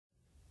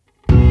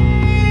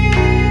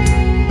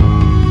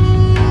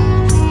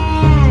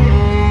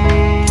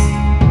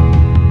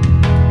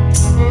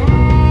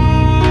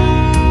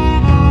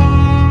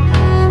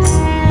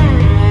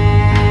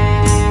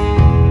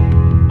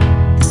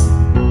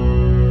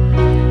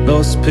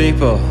Those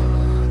people,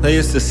 they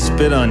used to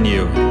spit on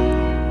you,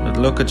 but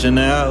look at you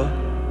now,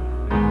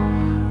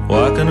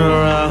 walking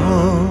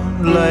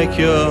around like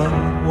you're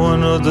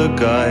one of the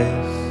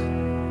guys.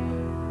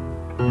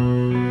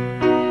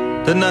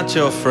 They're not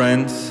your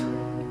friends,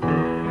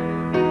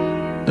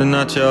 they're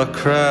not your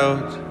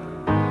crowd.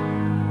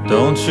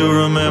 Don't you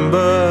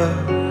remember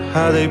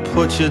how they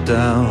put you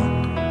down?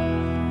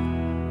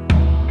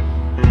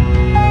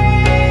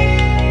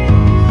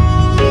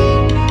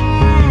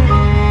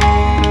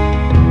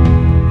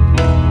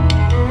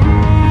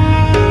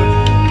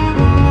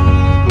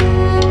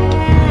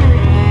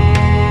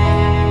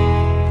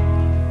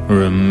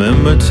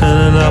 Remember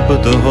turning up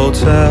at the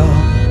hotel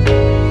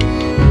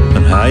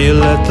and how you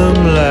let them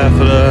laugh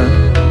at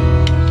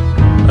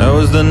her. That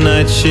was the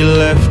night she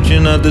left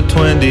you, not the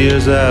 20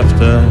 years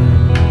after.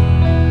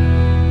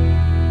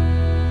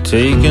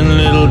 Taking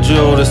little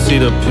Joe to see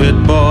the Pit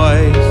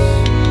Boys,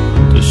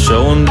 to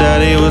show him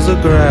daddy was a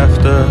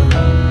grafter.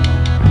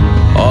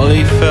 All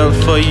he felt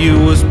for you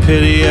was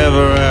pity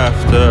ever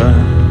after.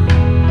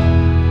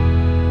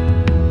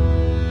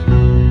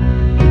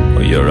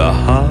 Well, you're a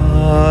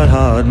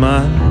hard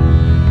man,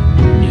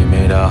 you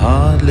made a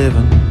hard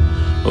living.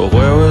 But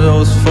where were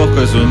those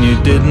fuckers when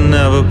you didn't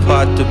have a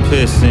pot to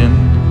piss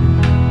in?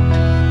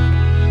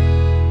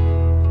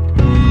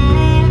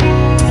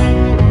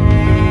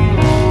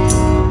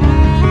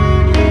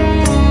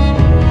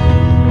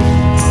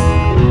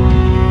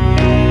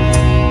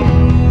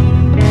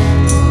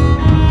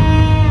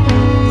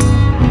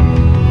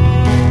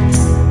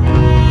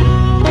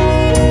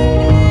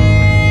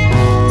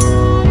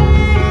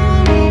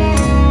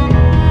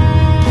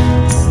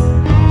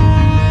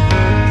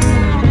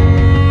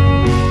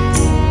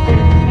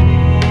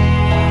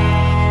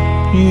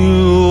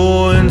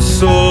 You went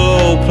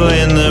solo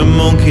playing their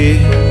monkey.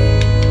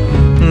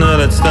 Now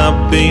that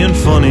stopped being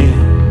funny.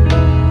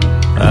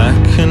 I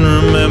can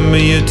remember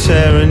you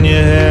tearing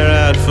your hair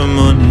out for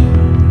money.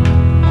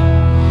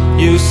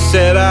 You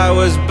said I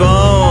was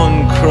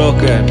bone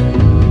crooked,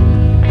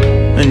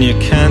 and you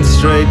can't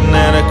straighten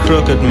out a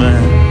crooked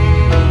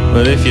man.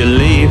 But if you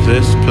leave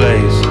this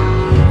place,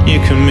 you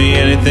can be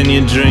anything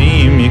you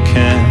dream you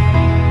can.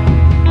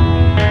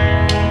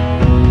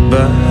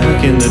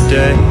 Back in the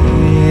day,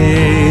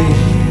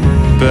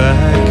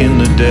 back in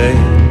the day,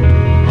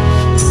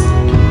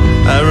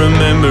 I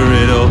remember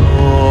it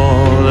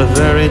all a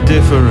very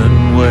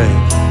different way.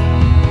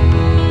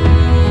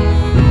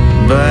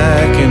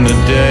 Back in the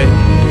day,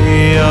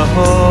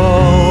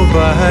 oh,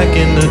 back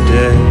in the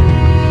day,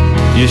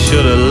 you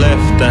should have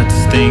left that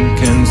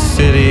stinking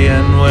city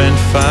and went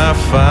far,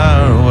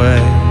 far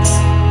away.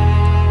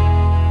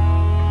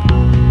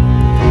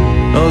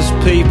 Those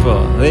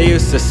people, they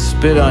used to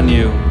spit on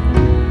you.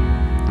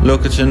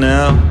 Look at you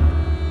now,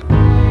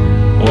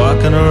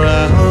 walking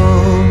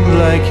around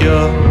like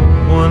you're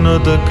one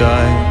of the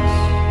guys.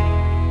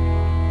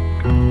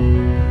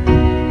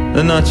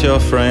 They're not your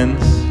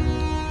friends,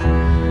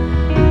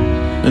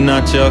 they're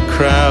not your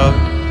crowd.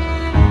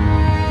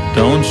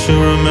 Don't you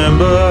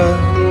remember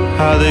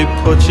how they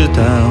put you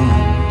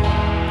down?